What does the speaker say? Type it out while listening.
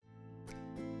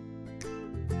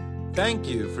Thank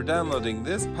you for downloading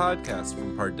this podcast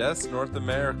from Pardes, North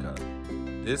America.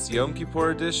 This Yom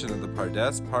Kippur edition of the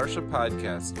Pardes Parsha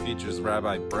podcast features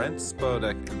Rabbi Brent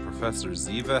Spodek and Professor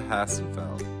Ziva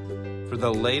Hassenfeld. For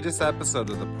the latest episode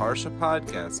of the Parsha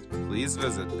podcast, please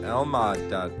visit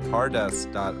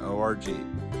elmad.pardes.org.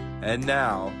 And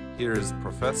now, here is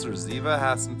Professor Ziva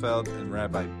Hassenfeld and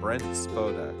Rabbi Brent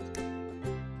Spodek.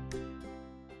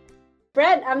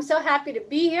 Brent, I'm so happy to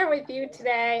be here with you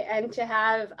today and to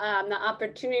have the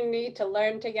opportunity to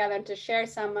learn together and to share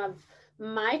some of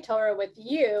my Torah with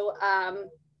you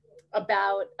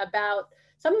about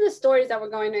some of the stories that we're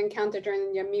going to encounter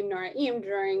during Yamim Noraim,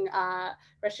 during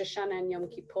Rosh Hashanah and Yom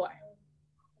Kippur.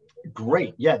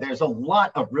 Great. Yeah, there's a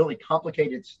lot of really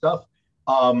complicated stuff,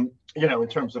 in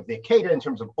terms of the Akedah, in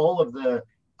terms of all of the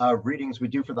readings we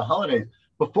do for the holidays.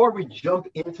 Before we jump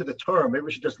into the Torah, maybe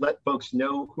we should just let folks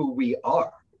know who we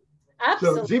are.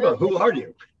 Absolutely. So, Ziva, who are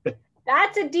you?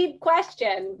 That's a deep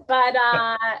question, but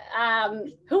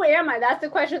who am I? That's the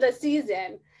question of the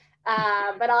season.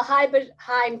 But I'll hide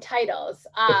behind titles.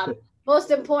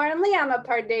 Most importantly, I'm a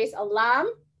Pardes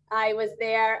alum. I was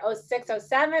there 06,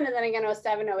 07, and then again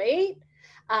 07, 08,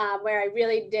 where I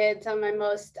really did some of my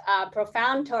most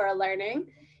profound Torah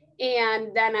learning.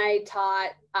 And then I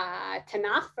taught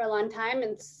Tanakh for a long time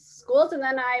in schools. And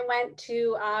then I went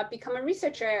to become a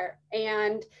researcher.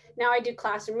 And now I do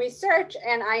classroom research.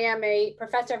 And I am a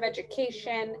professor of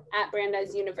education at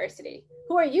Brandeis University.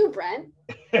 Who are you, Brent?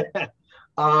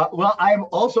 Well, I'm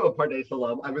also a Pardes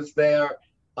alum. I was there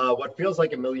what feels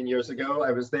like a million years ago.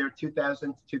 I was there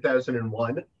 2000 to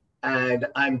 2001. And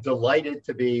I'm delighted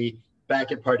to be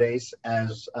back at Pardes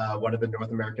as one of the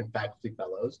North American faculty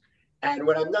fellows. And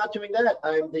when I'm not doing that,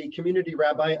 I'm the community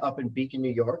rabbi up in Beacon, New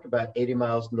York, about 80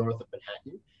 miles north of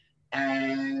Manhattan.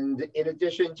 And in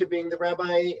addition to being the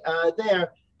rabbi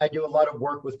there, I do a lot of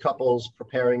work with couples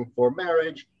preparing for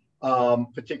marriage,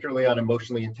 particularly on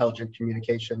emotionally intelligent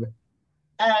communication.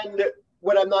 And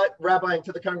when I'm not rabbiing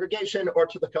to the congregation or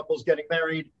to the couples getting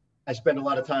married, I spend a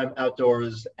lot of time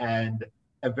outdoors and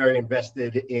am very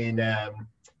invested in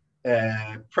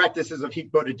practices of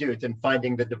hitbodedut and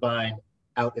finding the divine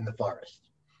out in the forest.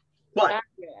 But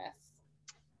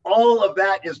all of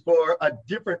that is for a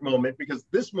different moment, because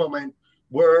this moment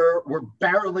we're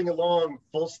barreling along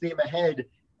full steam ahead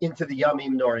into the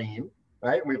Yamim Noraim,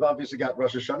 right? We've obviously got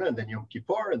Rosh Hashanah and then Yom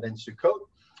Kippur and then Sukkot.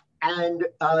 And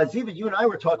Ziva, you and I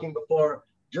were talking before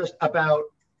just about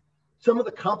some of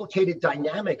the complicated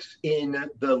dynamics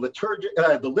in the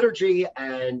liturgy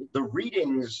and the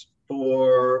readings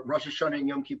for Rosh Hashanah and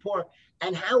Yom Kippur,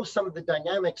 and how some of the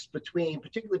dynamics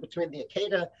particularly between the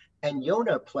Akedah and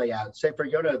Yonah play out. Sefer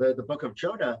Yonah, the book of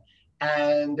Jonah.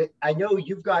 And I know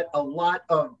you've got a lot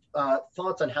of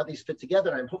thoughts on how these fit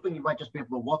together. And I'm hoping you might just be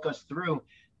able to walk us through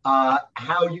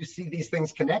how you see these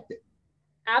things connected.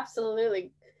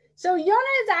 Absolutely. So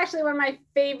Yonah is actually one of my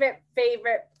favorite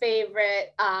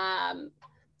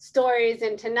stories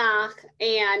in Tanakh,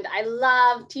 and I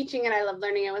love teaching it. I love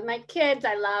learning it with my kids.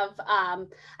 I love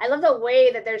the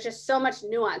way that there's just so much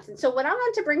nuance. And so what I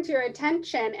want to bring to your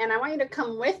attention, and I want you to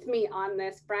come with me on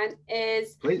this, Brent,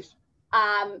 is please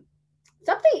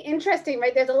something interesting,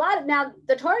 right? There's a lot of, now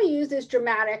the Torah uses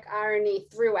dramatic irony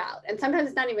throughout, and sometimes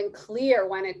it's not even clear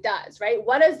when it does, right?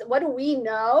 What do we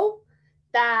know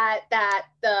that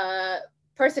the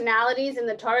personalities in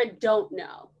the Torah don't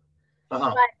know?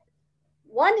 Uh-huh. But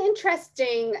one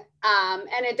interesting,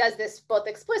 and it does this both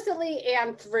explicitly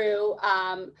and through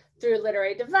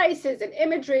literary devices and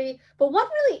imagery, but one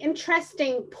really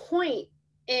interesting point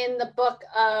in the book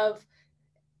of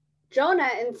Jonah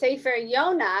and Sefer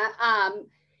Yonah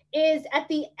is at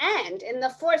the end in the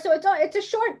so it's a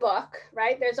short book,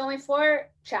 right? There's only 4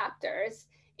 chapters.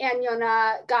 And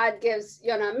God gives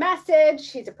Yonah a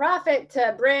message. He's a prophet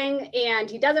to bring, and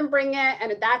he doesn't bring it,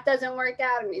 and that doesn't work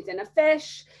out, and he's in a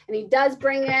fish, and he does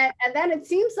bring it, and then it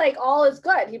seems like all is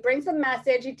good. He brings the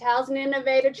message. He tells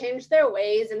Nineveh to change their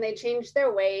ways, and they change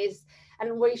their ways,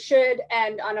 and we should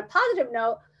end on a positive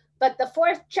note. But the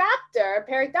 4th chapter,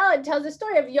 Perek Daled, tells the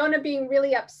story of Yonah being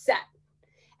really upset,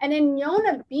 and in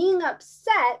Yonah being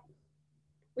upset,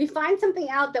 we find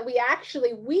something out that we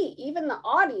even the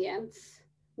audience,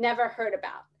 never heard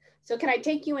about. So can I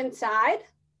take you inside?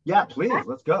 Yeah, please. Okay.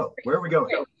 Let's go. Where are we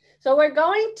going? Okay. So we're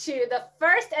going to the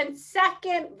 1st and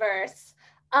 2nd verse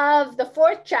of the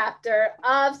 4th chapter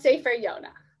of Sefer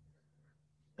Yonah.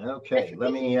 Okay,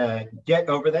 let me get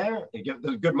over there. Give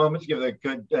a good moment to give a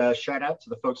good shout out to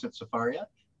the folks at Sefaria.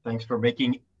 Thanks for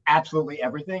making absolutely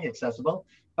everything accessible.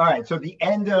 All right, so the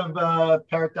end of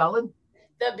Perek Daled?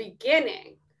 The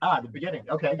beginning. The beginning.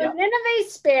 Okay, So yeah. Nineveh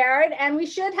spared, and we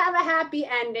should have a happy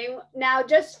ending. Now,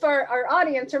 just for our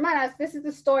audience, remind us, this is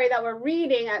the story that we're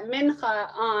reading at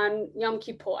Mincha on Yom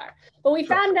Kippur. But we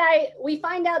find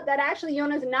out that actually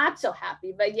Yonah's not so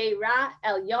happy. But Yeira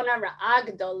el Yonah Ra'a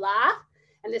Gdolah,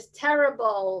 and this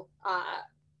terrible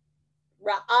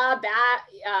Ra'a,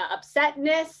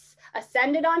 upsetness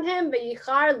ascended on him,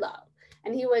 V'yichar lo,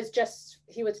 and he was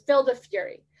filled with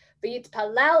fury.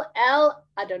 V'yitpalel el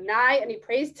Adonai, and he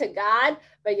prays to God,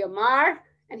 V'yomar,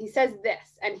 and he says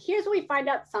this, and here's where we find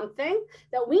out something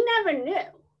that we never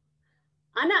knew.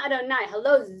 Ana Adonai,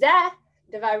 hello zeh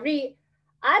devari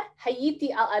ad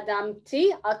hayiti al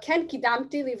adamti al ken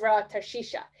kidamti livra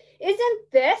tarshisha.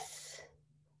 Isn't this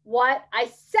what I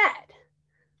said?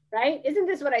 Right? Isn't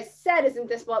this what I said? Isn't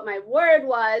this what my word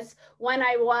was when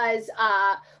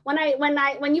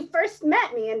you first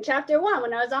met me in chapter 1,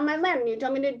 when I was on my land and you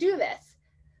told me to do this?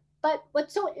 But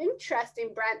what's so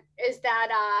interesting, Brent, is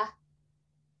that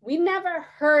we never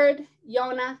heard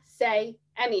Yonah say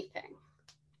anything,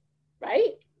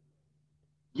 right?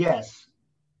 Yes.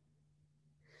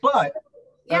 But,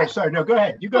 yeah. Sorry, no, go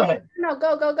ahead. You go ahead. No,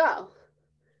 go.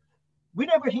 We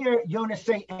never hear Yonah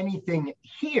say anything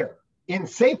here in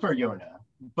Sefer Yonah,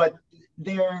 but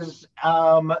there's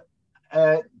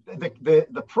the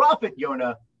prophet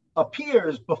Yonah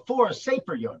appears before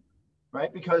Sefer Yonah,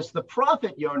 right? Because the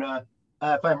prophet Yonah,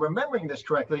 if I'm remembering this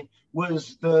correctly,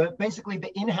 was basically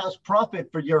the in-house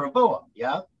prophet for Yeroboam.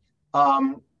 Yeah,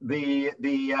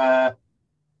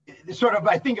 sort of,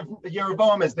 I think of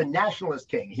Yeroboam as the nationalist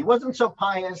king. He wasn't so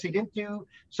pious. He didn't do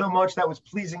so much that was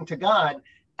pleasing to God,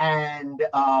 and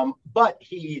but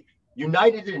he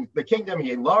united in the kingdom,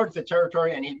 he enlarged the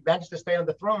territory, and he managed to stay on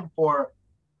the throne for,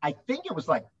 I think it was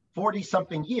like 40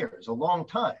 something years, a long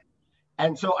time.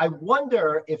 And so I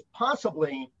wonder if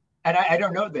possibly, and I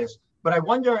don't know this, but I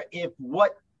wonder if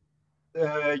what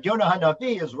Yonah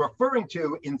HaNavi is referring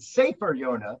to in Sefer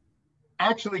Yonah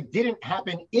actually didn't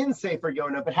happen in Sefer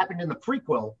Yonah, but happened in the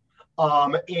prequel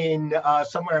in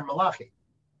somewhere in Malachi.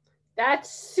 That's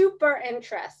super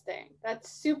interesting,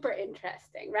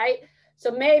 right? So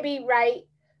maybe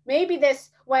this,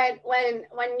 when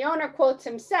Yonah quotes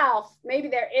himself, maybe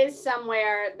there is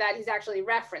somewhere that he's actually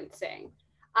referencing.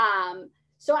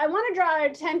 So I want to draw our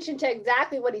attention to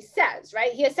exactly what he says,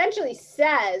 right? He essentially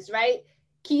says, right,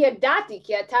 Ki yadati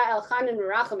ki ata elchanan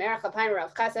meracham erech apayim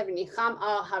rav chasav v'nicham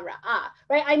al hara'ah,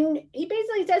 right? He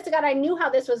basically says to God, I knew how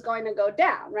this was going to go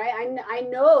down, right? I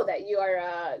know that you are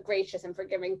a gracious and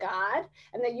forgiving God,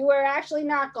 and that you are actually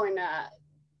not going to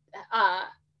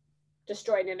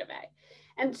destroy Nineveh.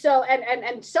 And so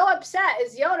so upset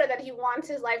is Yonah that he wants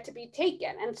his life to be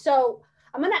taken. And so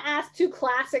I'm going to ask two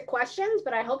classic questions,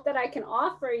 but I hope that I can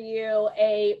offer you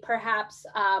a perhaps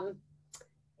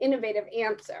innovative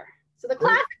answer. So the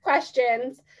classic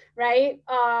questions, right,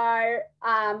 are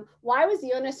why was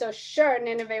Yonah so sure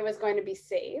Nineveh was going to be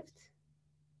saved,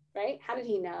 right? How did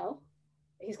he know?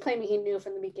 He's claiming he knew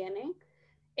from the beginning.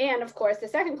 And of course, the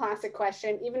second classic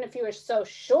question, even if he was so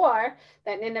sure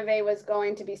that Nineveh was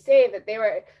going to be saved, that they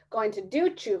were going to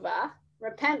do tshuva,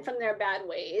 repent from their bad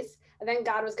ways, and then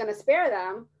God was going to spare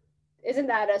them, isn't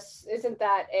that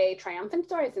a triumphant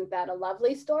story? Isn't that a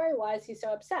lovely story? Why is he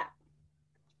so upset?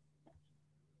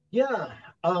 Yeah,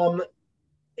 I've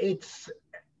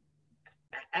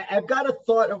got a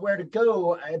thought of where to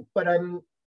go, but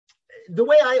the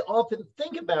way I often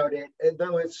think about it,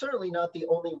 though it's certainly not the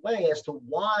only way, as to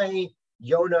why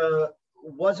Yonah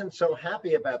wasn't so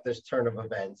happy about this turn of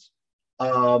events.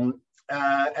 And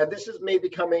this is maybe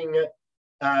coming,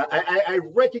 I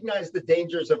recognize the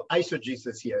dangers of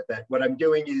eisegesis here, that what I'm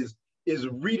doing is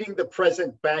reading the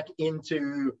present back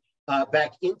into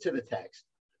the text.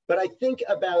 But I think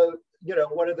about,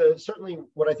 certainly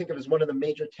what I think of as one of the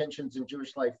major tensions in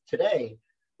Jewish life today,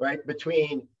 right,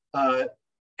 between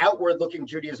outward-looking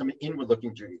Judaism and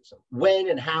inward-looking Judaism. When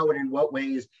and how and in what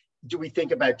ways do we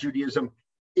think about Judaism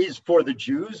is for the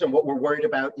Jews, and what we're worried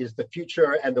about is the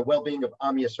future and the well-being of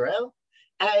Am Yisrael?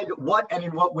 And what and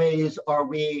in what ways are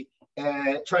we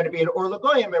trying to be an Or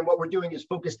L'Goyim, and what we're doing is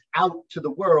focused out to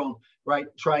the world, right,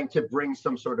 trying to bring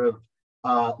some sort of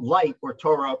light or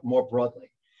Torah more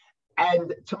broadly.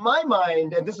 And to my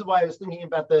mind, and this is why I was thinking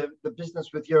about the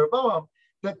business with Yeroboam,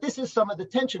 that this is some of the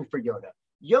tension for Yonah.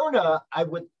 Yonah, I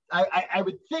would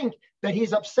think that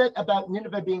he's upset about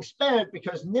Nineveh being spared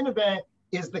because Nineveh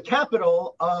is the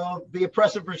capital of the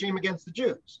oppressive regime against the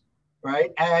Jews,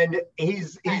 right? And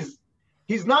he's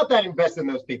not that invested in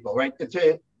those people, right?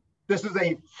 This is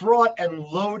a fraught and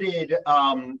loaded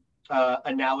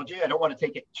analogy. I don't want to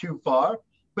take it too far,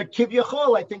 but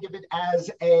Kivyachol, I think of it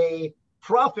as a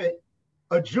prophet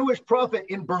a Jewish prophet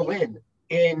in Berlin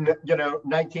in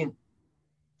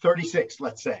 1936,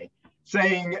 let's say,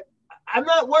 saying, I'm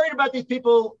not worried about these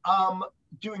people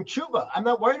doing tshuva. I'm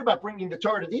not worried about bringing the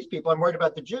Torah to these people. I'm worried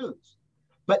about the Jews.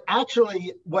 But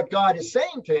actually, what God is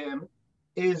saying to him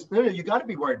is, no, you got to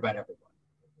be worried about everyone.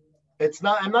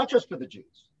 I'm not just for the Jews.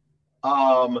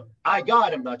 God,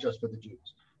 I'm not just for the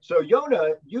Jews. So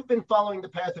Yonah, you've been following the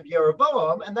path of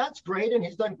Jeroboam, and that's great. And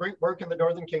he's done great work in the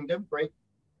Northern Kingdom. Great,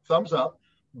 thumbs up.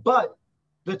 But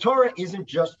the Torah isn't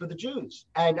just for the Jews.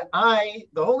 And I,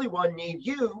 the Holy One, need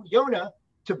you, Yonah,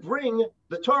 to bring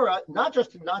the Torah, not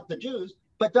just to not the Jews,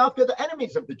 but to the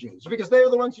enemies of the Jews, because they are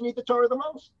the ones who need the Torah the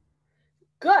most.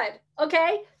 Good.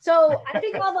 Okay. So I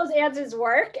think all those answers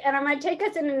work, and I'm going to take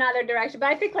us in another direction. But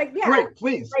I think, Great,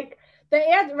 please. The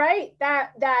answer, right?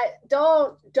 That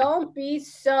don't be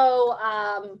so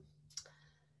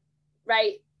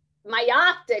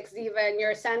myopic, even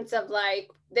your sense of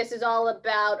this is all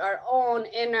about our own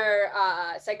inner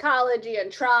psychology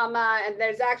and trauma, and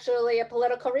there's actually a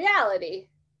political reality.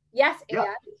 Yes, yeah.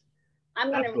 And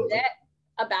I'm going to read it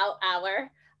about our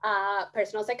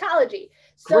personal psychology.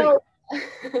 So,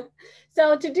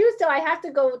 so to do so, I have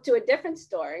to go to a different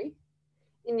story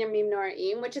in Yamim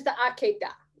Noraim, which is the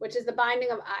Akedah, which is the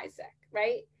binding of Isaac,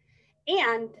 right?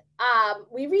 And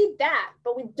we read that,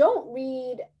 but we don't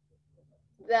read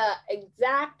the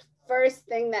exact first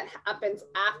thing that happens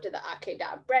after the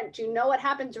Akedah. Brent, do you know what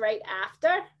happens right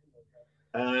after?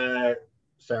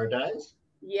 Sarah dies?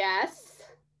 Yes.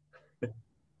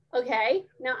 Okay,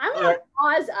 now I'm going to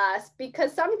pause us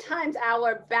because sometimes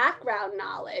our background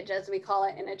knowledge, as we call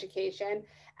it in education,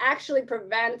 actually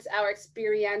prevents our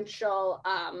experiential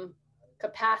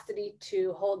capacity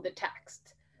to hold the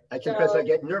text. I confess I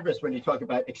get nervous when you talk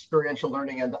about experiential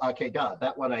learning and the Akedah.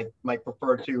 That one I might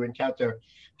prefer to encounter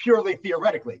purely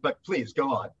theoretically, but please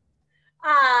go on.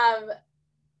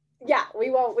 Yeah, we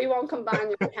won't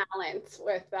combine your talents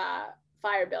with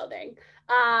fire building.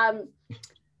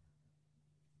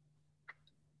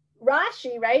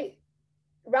 Rashi, right?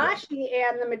 Rashi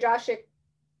and the Midrashic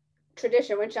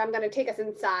tradition, which I'm going to take us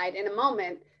inside in a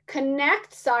moment,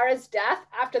 connect Sarah's death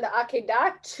after the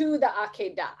Akedah to the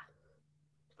Akedah.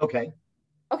 Okay.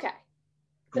 Okay.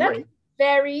 So that's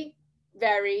very,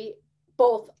 very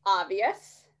both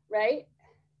obvious, right?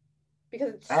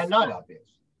 Because it's not obvious.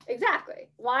 Exactly.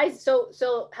 Why? So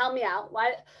help me out.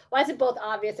 Why is it both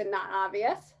obvious and not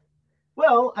obvious?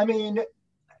 Well, I mean,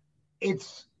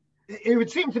 it would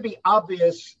seem to be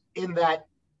obvious in that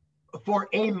for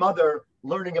a mother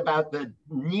learning about the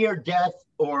near death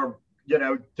or,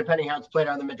 depending how it's played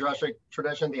out in the Midrashic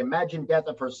tradition, the imagined death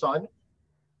of her son,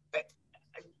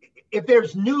 if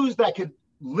there's news that could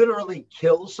literally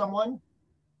kill someone,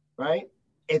 right?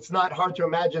 It's not hard to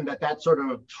imagine that sort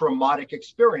of traumatic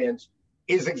experience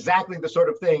is exactly the sort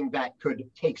of thing that could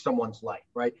take someone's life,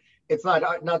 right? It's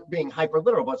not being hyper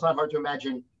literal, but it's not hard to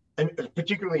imagine,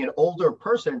 particularly an older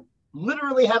person,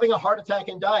 literally having a heart attack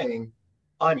and dying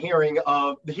on hearing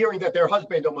that their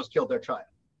husband almost killed their child.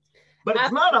 But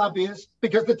it's not obvious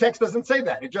because the text doesn't say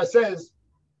that. It just says,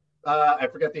 I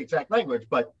forget the exact language,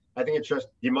 but I think it's just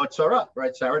Yimot Sarah,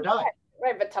 right? Sarah died.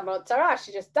 Right, but Tamot Sarah,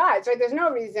 she just dies, right? There's no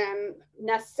reason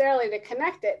necessarily to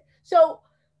connect it. So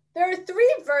there are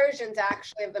three versions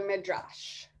actually of the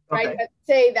Midrash, right? That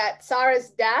say that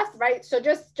Sarah's death, right? So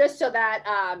just so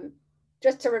that,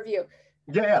 just to review.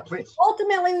 Yeah, please.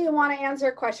 Ultimately, we want to answer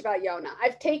a question about Yonah.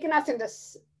 I've taken us into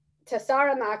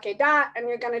Sarah and the Akedah, and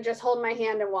you're going to just hold my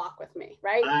hand and walk with me,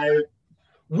 right?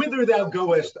 Whither thou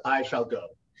goest, I shall go.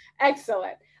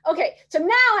 Excellent. Okay, so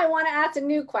now I want to ask a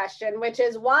new question, which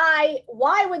is why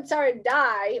would Sarah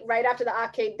die right after the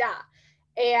Akedah?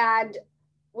 And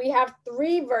we have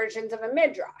three versions of a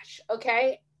Midrash,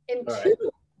 okay? In two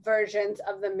versions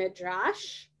of the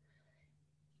Midrash,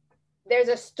 there's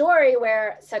a story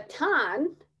where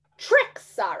Satan tricks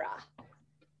Sarah,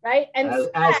 right? And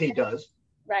as he does.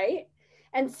 Right?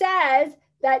 And says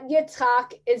that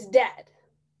Yitzchak is dead,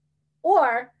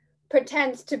 or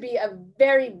pretends to be a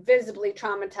very visibly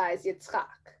traumatized Yitzchak.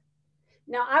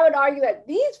 Now, I would argue that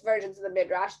these versions of the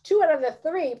Midrash, 2 out of the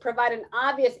 3, provide an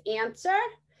obvious answer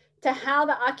to how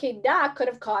the Akedah could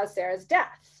have caused Sarah's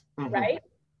death, right?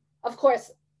 Of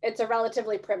course, it's a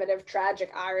relatively primitive,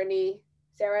 tragic irony.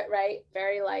 Sarah, right?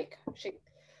 Very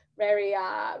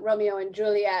Romeo and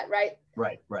Juliet, right?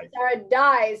 Right. Sarah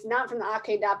dies not from the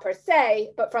Akedah per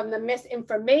se, but from the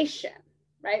misinformation,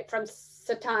 right? From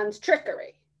Satan's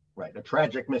trickery. Right, a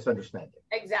tragic misunderstanding.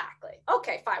 Exactly.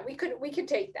 Okay, fine. We could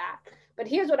take that. But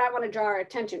here's what I want to draw our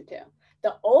attention to.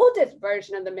 The oldest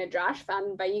version of the Midrash, found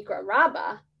in Vayikra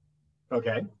Rabbah,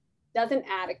 doesn't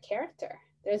add a character.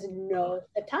 There's no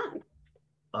Satan.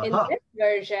 In this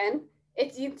version,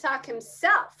 it's Yitzhak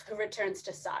himself who returns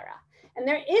to Sarah. And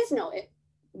there is no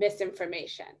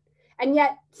misinformation. And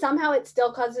yet somehow it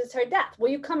still causes her death. Will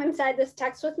you come inside this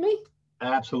text with me?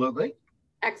 Absolutely.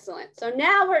 Excellent. So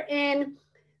now we're in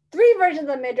 3 versions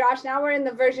of the Midrash. Now we're in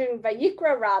the version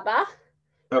Vayikra Rabbah.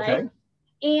 Okay. Right?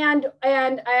 And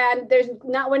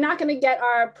we're not going to get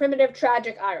our primitive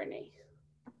tragic irony.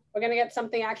 We're going to get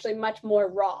something actually much more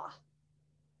raw.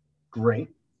 Great.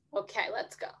 Okay,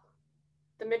 let's go.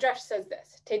 The Midrash says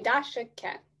this: Teda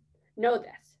sheken, know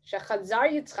this, shechazar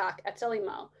Yitzchak etzel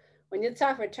imo, when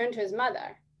Yitzchak returned to his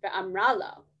mother, ve'amra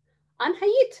lo, an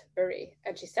hayit bari,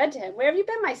 and she said to him, where have you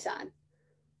been, my son?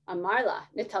 Amarla,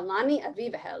 nitalani avi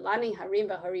v'he'elani harim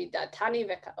v'hori datani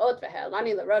v'kaot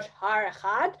v'he'elani l'rosh har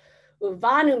echad,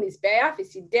 uvanu mizbeach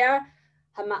v'sider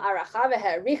hama'aracha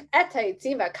v'he'erich et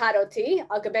ha'itzim v'karoti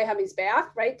al gabei hamizbeach,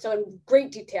 right? So in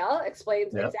great detail,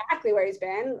 explains exactly where he's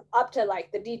been, up to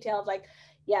like the detail of like,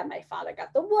 yeah, my father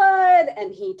got the wood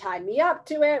and he tied me up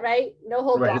to it, right? No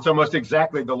hold on. It's almost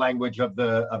exactly the language of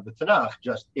the Tanakh,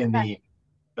 just in the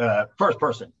first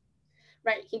person.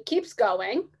 Right. He keeps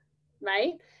going,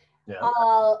 right? Yeah.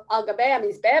 Al gabei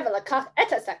hamizbeach v'lakach et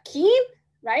hasakin,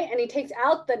 right? And he takes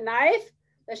out the knife,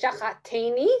 the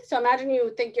shachateni. So imagine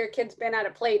you think your kid's been at a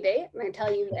play date and I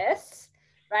tell you this,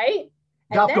 right?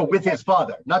 Dafka with his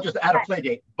father, not just at a play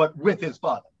date, but with his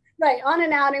father. Right, on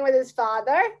an outing with his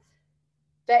father.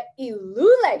 The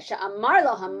ilule sha'amar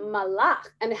lo hamalach,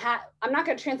 and I'm not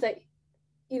going to translate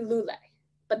ilule,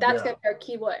 but that's going to be our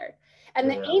key word. And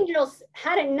the angels,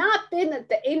 had it not been that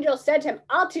the angel said to him,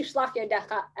 Al tishlach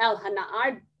yadecha el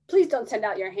hana'ar, please don't send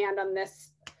out your hand on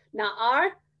this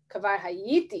na'ar, kavar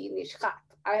hayiti nishchat,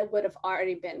 I would have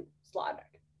already been slaughtered.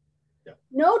 Yeah.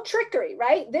 No trickery,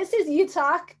 right? This is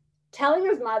Yitzhak telling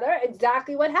his mother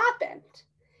exactly what happened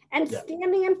and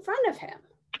standing in front of him.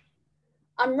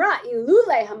 Amra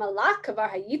ilule hamalach kavar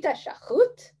hayita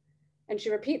shachut, and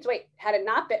she repeats, wait, had it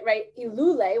not been, right,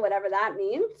 ilule, whatever that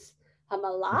means,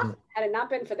 hamalach, had it not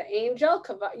been for the angel,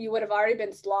 you would have already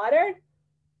been slaughtered.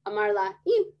 Amar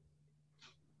la'im.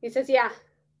 He says, yeah.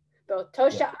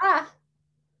 Bo'tosha'ah.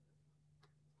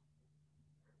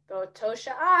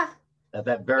 At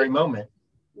that very moment.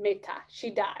 Meta, she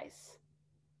dies.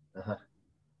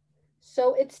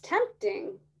 So it's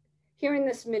tempting hearing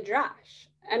this midrash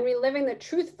and reliving the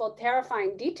truthful,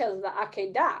 terrifying details of the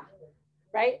Akedah,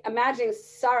 right? Imagining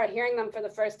Sarah hearing them for the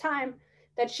first time,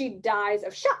 that she dies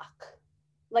of shock,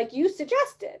 like you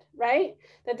suggested, right?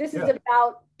 That this is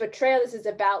about betrayal. This is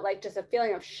about like just a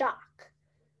feeling of shock.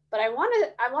 But I want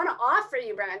to offer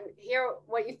you, Bren, hear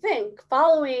what you think,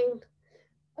 following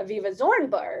Aviva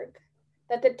Zornberg,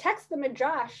 that the text of the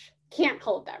Midrash can't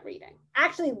hold that reading.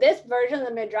 Actually, this version of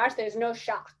the Midrash, there's no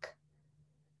shock.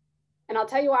 And I'll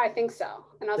tell you why I think so.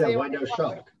 And I'll tell you why no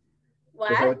shock?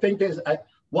 What? I would think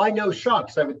why no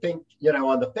shocks? I would think,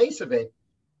 on the face of it,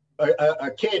 a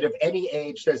kid of any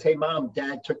age says, hey, Mom,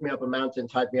 Dad took me up a mountain,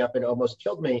 tied me up, and almost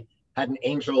killed me. Had an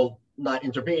angel not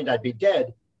intervened, I'd be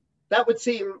dead. That would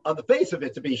seem, on the face of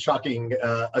it, to be shocking,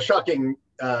 a shocking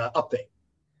update.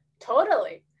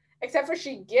 Totally. Except for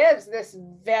she gives this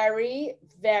very,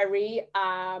 very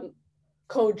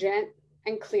cogent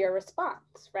and clear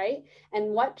response, right?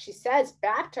 And what she says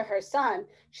back to her son,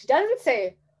 she doesn't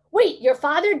say, wait, your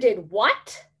father did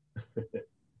what?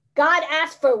 God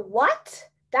asked for what?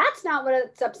 That's not what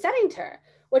it's upsetting to her.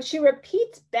 What she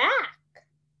repeats back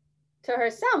to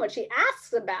her son, what she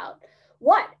asks about,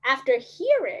 what after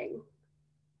hearing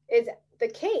is the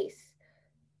case,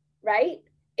 right?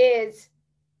 Is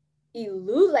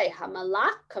ilule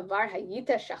hamalach kavar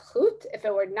hayita shachut. If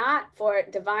it were not for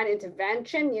divine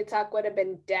intervention, Yitzhak would have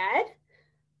been dead,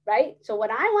 right? So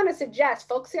what I want to suggest,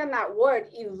 focusing on that word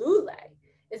ilule,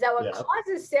 is that what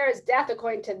causes Sarah's death,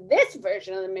 according to this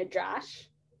version of the Midrash,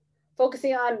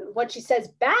 focusing on what she says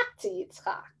back to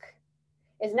Yitzhak,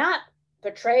 is not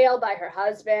betrayal by her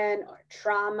husband or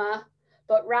trauma,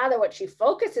 but rather what she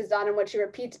focuses on and what she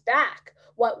repeats back,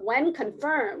 what when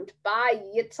confirmed by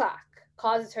Yitzhak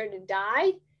causes her to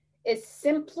die, is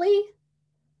simply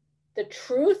the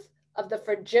truth of the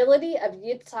fragility of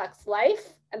Yitzhak's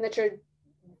life and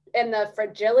the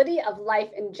fragility of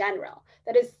life in general.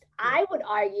 That is, I would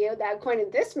argue that according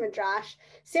to this Midrash,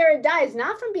 Sarah dies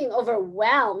not from being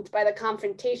overwhelmed by the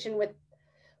confrontation with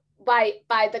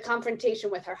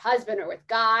her husband or with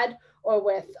God or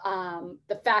with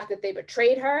the fact that they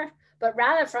betrayed her, but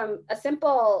rather from a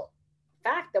simple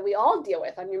fact that we all deal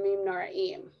with on Yomim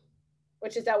Noraim,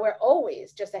 which is that we're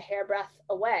always just a hairbreadth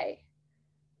away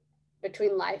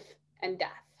between life and death.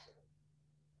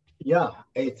 Yeah,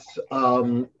 it's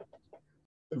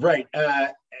right.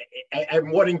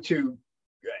 I'm wanting to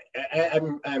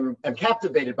I'm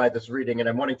captivated by this reading, and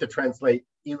I'm wanting to translate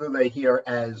Ilule here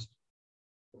as,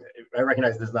 I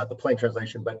recognize this is not the plain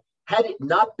translation, but had it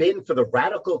not been for the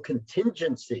radical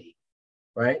contingency,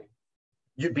 right,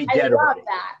 you'd be dead already. I love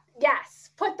that. Yes,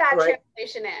 put that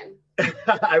translation in.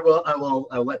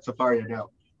 I'll let Safaria know,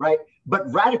 right?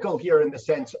 But radical here in the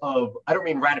sense of, I don't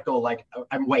mean radical like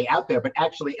I'm way out there, but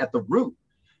actually at the root,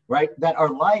 right? That our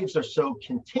lives are so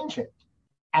contingent.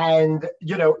 And,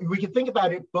 you know, we can think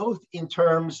about it both in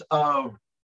terms of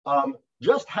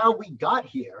just how we got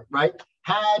here, right?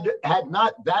 Had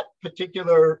not that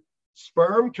particular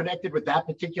sperm connected with that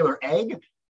particular egg,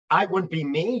 I wouldn't be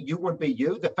me, you wouldn't be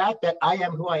you. The fact that I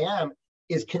am who I am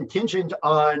is contingent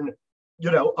on,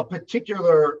 you know, a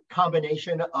particular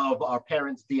combination of our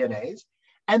parents' DNAs.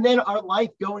 And then our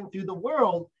life going through the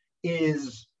world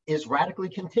is radically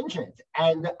contingent.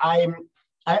 And I'm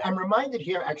reminded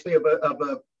here actually of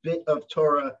a bit of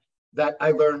Torah that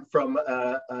I learned from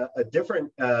a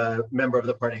different member of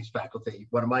the Pardes faculty,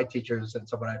 one of my teachers and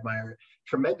someone I admire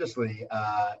tremendously,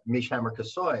 Mishammer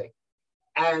Kasoy.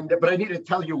 But I need to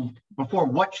tell you before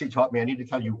what she taught me, I need to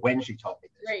tell you when she taught me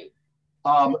this. Great.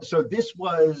 So this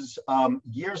was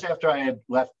years after I had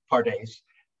left Pardes.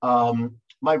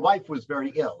 My wife was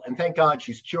very ill, and thank God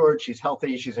she's cured, she's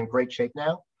healthy, she's in great shape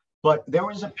now. But there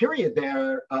was a period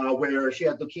there where she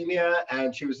had leukemia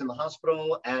and she was in the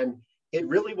hospital, and it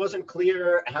really wasn't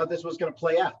clear how this was going to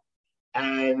play out.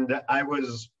 And I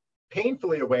was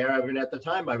painfully aware, I mean, at the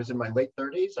time I was in my late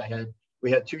 30s,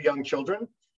 we had 2 young children,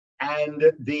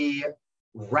 and the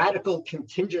radical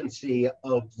contingency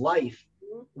of life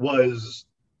was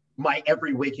my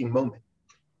every waking moment.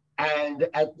 And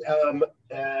at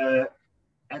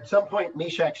some point,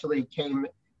 Misha actually came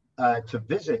to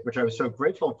visit, which I was so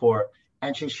grateful for,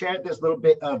 and she shared this little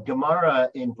bit of Gemara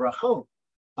in Brachot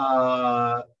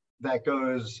that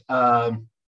goes, Tanya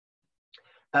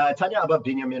Abba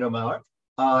Binyamin Omar.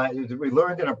 We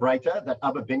learned in a Braita that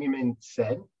Abba Binyamin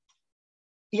said,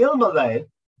 Ilmale,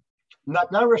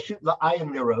 Natna Rashut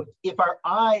La'ayin Lirot, if our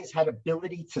eyes had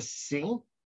ability to see,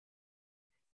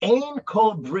 Ein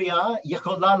Kol Bria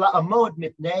Yechola La'amod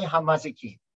Mipnei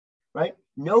Hamazikim, right?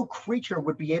 No creature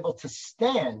would be able to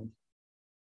stand,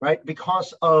 right,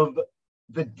 because of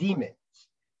the demons.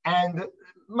 And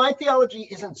my theology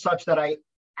isn't such that I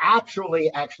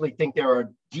actually think there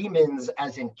are demons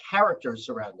as in characters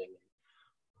surrounding me,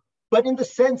 but in the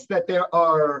sense that there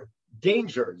are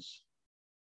dangers,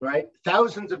 right?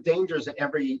 Thousands of dangers at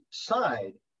every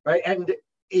side, right? And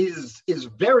is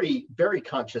very, very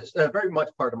conscious, very much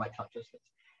part of my consciousness.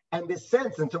 And this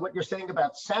sense, and so what you're saying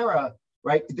about Sarah,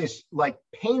 right? This like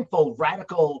painful,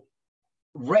 radical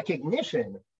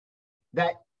recognition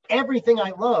that everything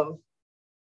I love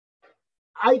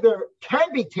either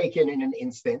can be taken in an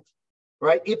instant,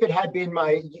 right? If it had been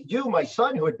my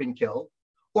son who had been killed,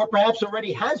 or perhaps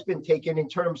already has been taken in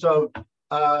terms of,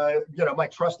 my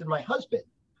trust in my husband.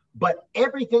 But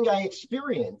everything I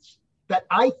experience that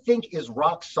I think is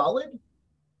rock solid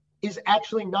is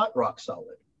actually not rock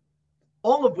solid.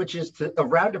 All of which is a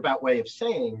roundabout way of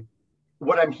saying,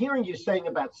 what I'm hearing you saying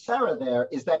about Sarah there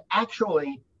is that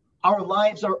actually our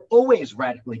lives are always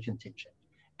radically contingent.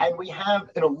 And we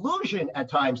have an illusion at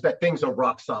times that things are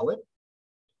rock solid,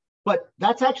 but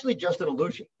that's actually just an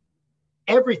illusion.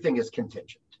 Everything is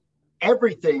contingent.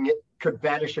 Everything could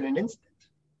vanish in an instant.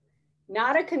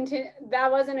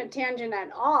 That wasn't a tangent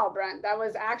at all, Brent. That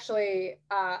was actually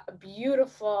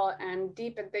beautiful and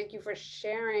deep. And thank you for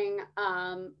sharing.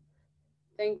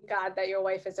 Thank God that your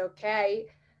wife is okay.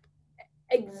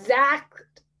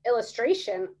 Exact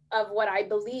illustration of what I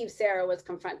believe Sarah was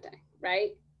confronting,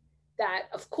 right? That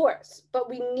of course, but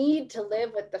we need to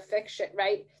live with the fiction,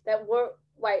 right? That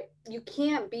you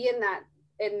can't be in that,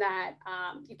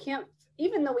 you can't,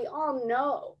 even though we all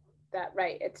know that,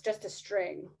 right? It's just a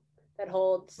string that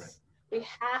holds, right. We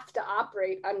have to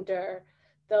operate under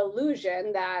the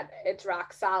illusion that it's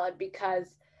rock solid, because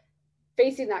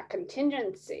facing that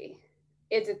contingency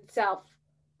is itself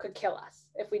could kill us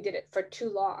if we did it for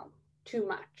too long, too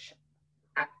much.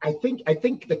 I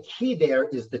think the key there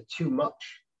is the too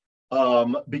much,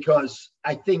 because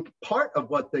I think part of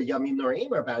what the Yamim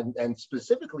Noraim are about, and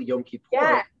specifically Yom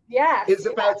Kippur, is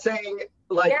about saying,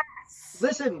 like,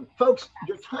 listen, folks,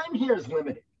 your time here is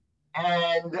limited.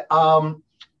 And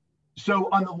so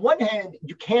on the one hand,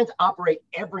 you can't operate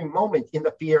every moment in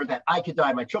the fear that I could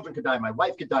die, my children could die, my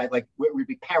wife could die, like we'd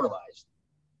be paralyzed.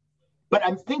 But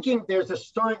I'm thinking there's a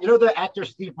story, the actor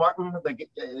Steve Martin,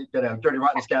 Dirty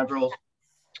Rotten Scoundrels.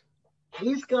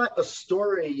 He's got a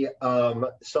story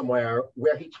somewhere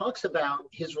where he talks about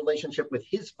his relationship with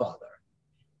his father,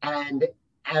 and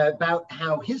about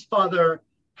how his father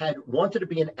had wanted to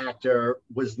be an actor,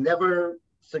 was never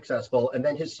successful, and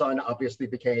then his son obviously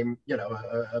became, you know,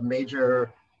 a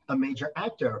major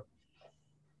actor.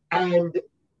 And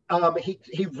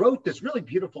he wrote this really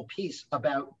beautiful piece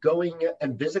about going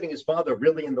and visiting his father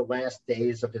really in the last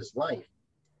days of his life.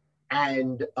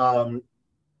 And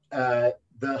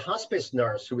the hospice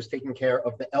nurse who was taking care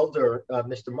of the elder,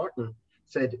 Mr. Martin,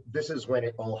 said, "This is when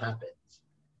it all happens."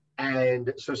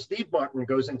 And so Steve Martin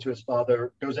goes into his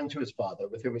father,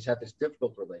 with whom he's had this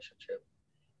difficult relationship.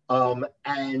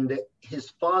 And his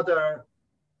father,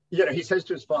 you know, he says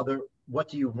to his father, "What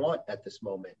do you want at this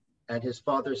moment?" And his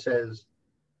father says,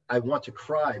 "I want to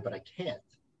cry, but I can't."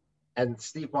 And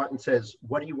Steve Martin says,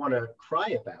 "What do you want to cry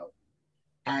about?"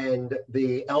 And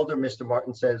the elder Mr.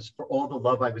 Martin says, "For all the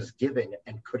love I was given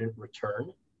and couldn't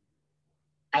return."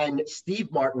 And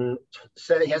Steve Martin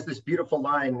said, he has this beautiful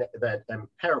line that I'm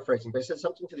paraphrasing, but he says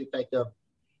something to the effect of,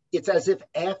 "It's as if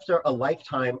after a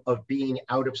lifetime of being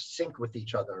out of sync with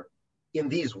each other, in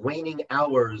these waning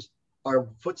hours, our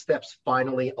footsteps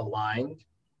finally aligned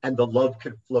and the love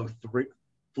could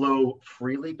flow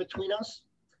freely between us."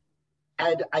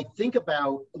 And I think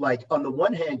about, like, on the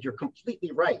one hand, you're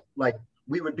completely right. Like,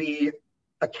 we would be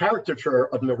a caricature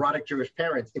of neurotic Jewish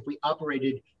parents if we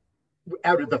operated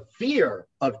out of the fear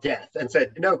of death and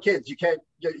said, "No, kids, you can't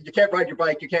ride your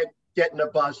bike, you can't get in a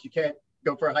bus, you can't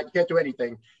go for a hike, you can't do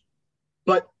anything."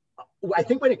 But I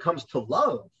think when it comes to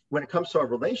love, when it comes to our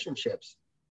relationships,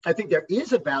 I think there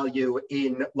is a value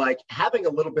in, like, having a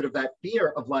little bit of that fear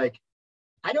of, like,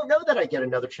 I don't know that I get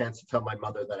another chance to tell my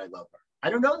mother that I love her.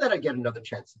 I don't know that I get another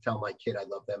chance to tell my kid I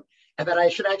love them, and that I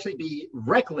should actually be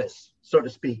reckless, so to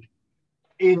speak,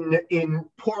 in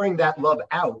pouring that love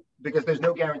out, because there's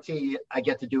no guarantee I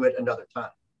get to do it another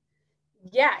time.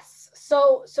 Yes.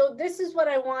 So this is what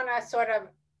I want to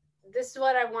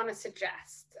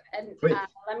suggest, and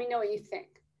let me know what you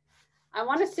think. I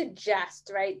want to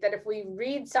suggest, right, that if we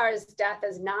read Sarah's death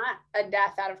as not a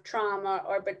death out of trauma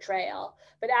or betrayal,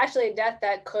 but actually a death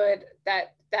that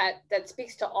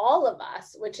speaks to all of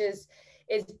us, which is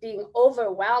being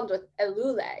overwhelmed with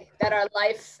Elule, that our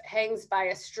life hangs by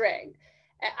a string.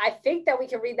 I think that we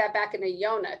can read that back into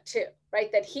Yonah too,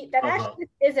 right? That actually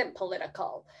isn't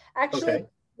political. Actually,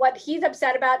 what he's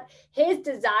upset about, his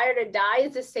desire to die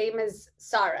is the same as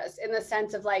Sarah's, in the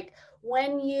sense of, like,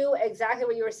 when you, exactly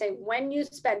what you were saying, when you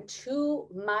spend too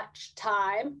much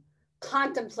time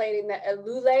contemplating the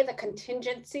Elule, the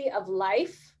contingency of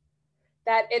life,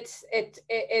 that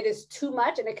it is too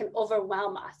much and it can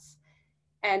overwhelm us.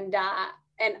 And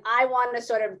I want to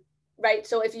sort of, right,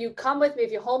 so if you come with me,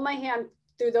 if you hold my hand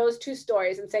through those two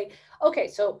stories and say, okay,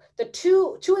 so the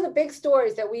two of the big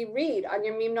stories that we read on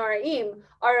Yamim Noraim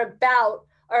are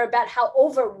about how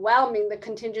overwhelming the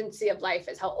contingency of life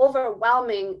is, how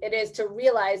overwhelming it is to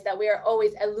realize that we are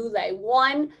always Elule,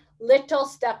 one little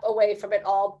step away from it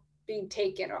all being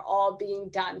taken or all being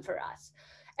done for us.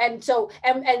 And so,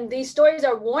 and these stories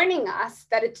are warning us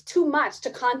that it's too much to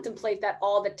contemplate that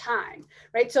all the time,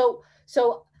 right? So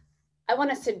I want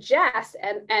to suggest,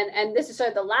 and this is sort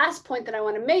of the last point that I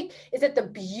want to make, is that the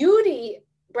beauty,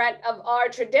 Brent, of our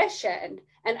tradition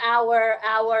and our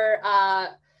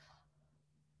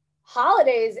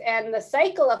holidays and the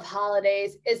cycle of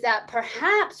holidays is that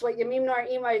perhaps what Yamim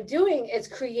Noraim are doing is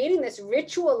creating this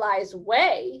ritualized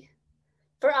way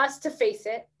for us to face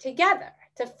it together,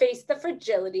 to face the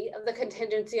fragility of the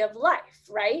contingency of life,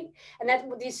 right? And that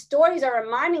these stories are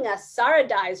reminding us Sarah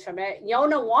dies from it,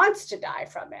 Yonah wants to die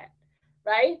from it,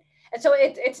 right? And so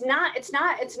it's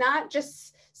not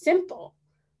just simple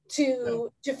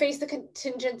to face the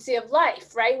contingency of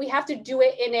life, right? We have to do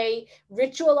it in a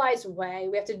ritualized way.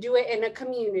 We have to do it in a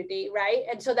community, right?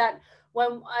 And so that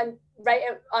when on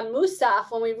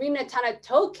Musaf, when we read Netana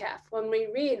Tokef, when we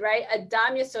read, right,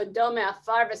 Adam Yesodome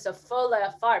Afar V'Sofole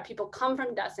Afar, people come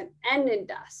from dust and end in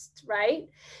dust, right?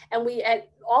 And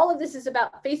all of this is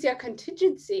about facing our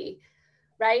contingency,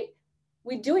 right?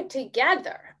 We do it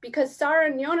together because Sarah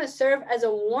and Yonah serve as a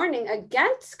warning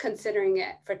against considering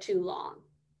it for too long,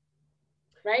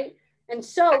 right? And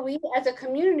so we as a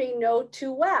community know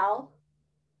too well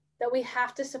that we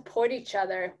have to support each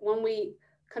other when we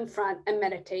confront and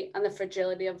meditate on the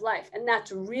fragility of life. And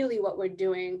that's really what we're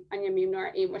doing on Yamim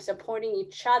Noraim. We're supporting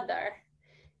each other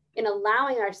in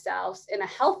allowing ourselves in a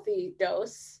healthy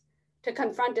dose to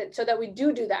confront it, so that we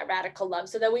do that radical love,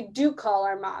 so that we do call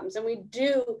our moms and we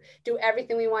do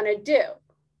everything we want to do,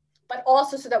 but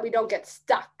also so that we don't get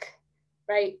stuck,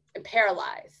 right, and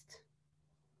paralyzed.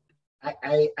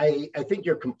 I think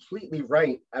you're completely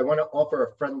right. I want to offer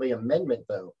a friendly amendment,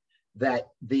 though, that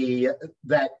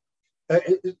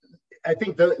I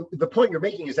think the point you're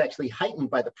making is actually heightened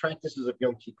by the practices of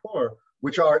Yom Kippur,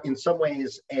 which are in some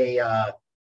ways a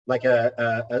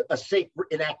safe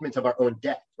enactment of our own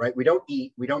death, right? We don't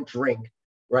eat, we don't drink,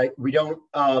 right? We don't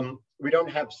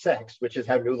have sex, which is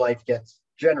how new life gets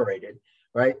generated,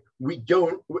 right?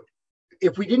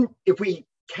 If we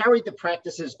carried the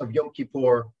practices of Yom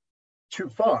Kippur too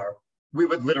far, we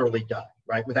would literally die,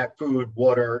 right? Without food,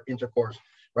 water, intercourse,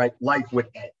 right? Life would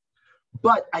end.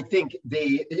 But I think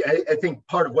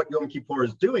part of what Yom Kippur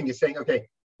is doing is saying, okay,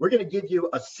 we're going to give you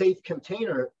a safe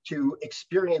container to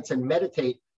experience and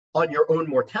meditate on your own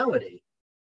mortality,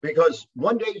 because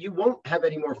one day you won't have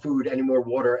any more food, any more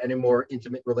water, any more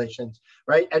intimate relations,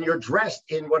 right? And you're dressed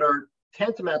in what are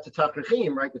tantamount to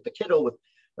tafrichim, right, with the kittel,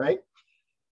 right?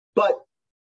 But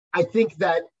I think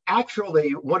that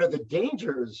actually one of the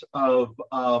dangers of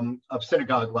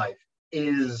synagogue life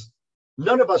is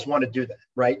none of us want to do that,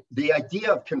 right? The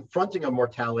idea of confronting a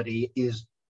mortality is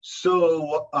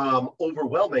so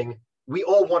overwhelming, we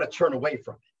all want to turn away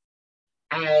from it.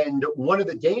 And one of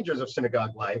the dangers of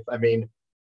synagogue life, I mean,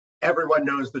 everyone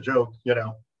knows the joke,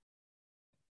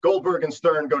 Goldberg and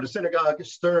Stern go to synagogue,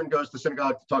 Stern goes to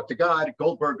synagogue to talk to God,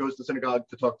 Goldberg goes to synagogue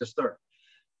to talk to Stern.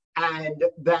 And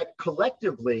that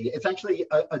collectively, it's actually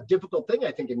a difficult thing,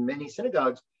 I think, in many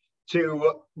synagogues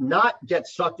to not get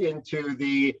sucked into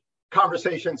the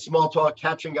conversation, small talk,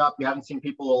 catching up. You haven't seen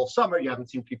people all summer. You haven't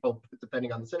seen people,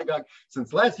 depending on the synagogue,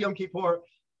 since last Yom Kippur.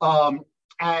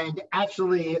 And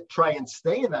actually try and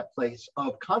stay in that place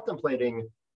of contemplating,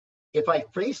 if I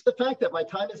face the fact that my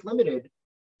time is limited,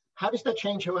 how does that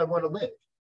change how I want to live?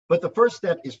 But the first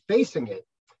step is facing it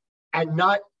and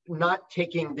not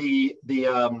taking the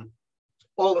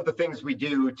all of the things we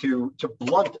do to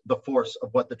blunt the force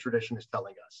of what the tradition is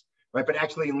telling us, right? But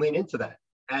actually lean into that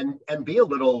and be a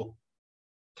little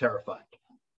terrified.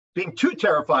 Being too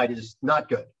terrified is not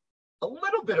good. A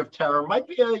little bit of terror might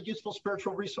be a useful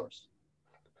spiritual resource.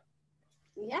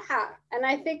 Yeah, and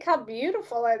I think how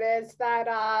beautiful it is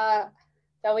that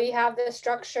we have this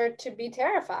structure to be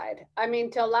terrified. I mean,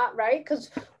 to allow, right?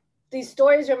 Because these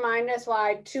stories remind us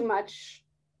why too much,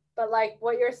 but like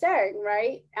what you're saying,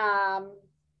 right? That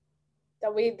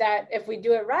if we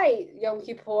do it right, Yom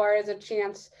Kippur is a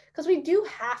chance, because we do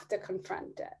have to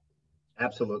confront it.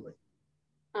 Absolutely.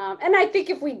 And I think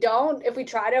if we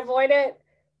try to avoid it,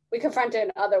 we confront it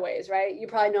in other ways, right? You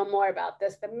probably know more about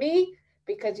this than me,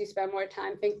 because you spend more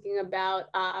time thinking about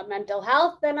mental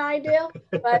health than I do.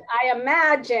 But I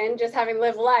imagine, just having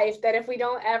lived life, that if we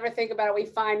don't ever think about it, we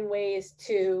find ways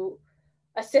to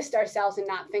assist ourselves in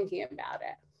not thinking about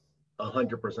it.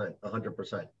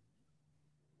 100%.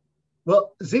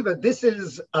 Well, Ziva, this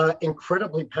is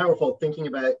incredibly powerful, thinking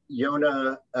about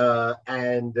Yonah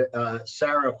and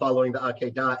Sarah following the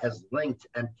Akedah as linked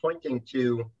and pointing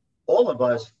to all of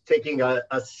us taking a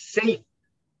safe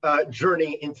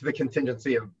journey into the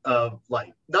contingency of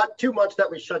life. Not too much that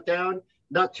we shut down,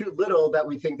 not too little that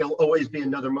we think there'll always be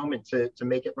another moment to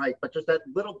make it right, but just that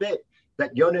little bit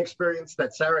that Yonah experienced,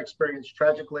 that Sarah experienced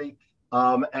tragically,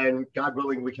 and God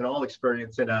willing, we can all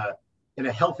experience in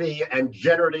a healthy and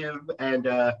generative and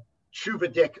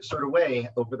tshuva-dik sort of way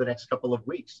over the next couple of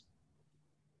weeks.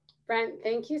 Brent,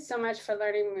 thank you so much for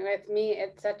learning with me.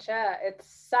 It's such a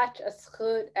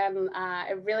zchut, and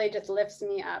it really just lifts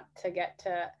me up to get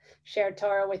to share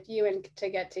Torah with you and to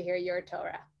get to hear your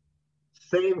Torah.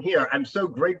 Same here. I'm so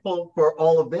grateful for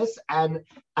all of this, and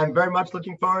I'm very much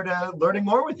looking forward to learning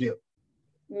more with you.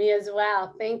 Me as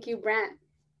well. Thank you, Brent.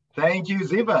 Thank you,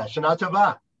 Ziva. Shana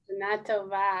Tova. Shana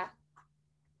Tova.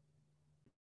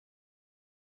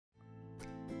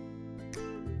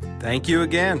 Thank you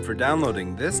again for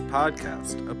downloading this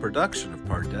podcast, a production of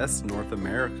Pardes North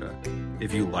America.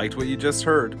 If you liked what you just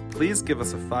heard, please give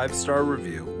us a 5-star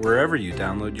review wherever you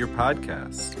download your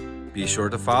podcasts. Be sure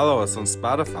to follow us on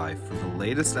Spotify for the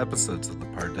latest episodes of the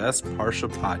Pardes Parsha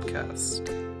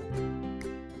podcast.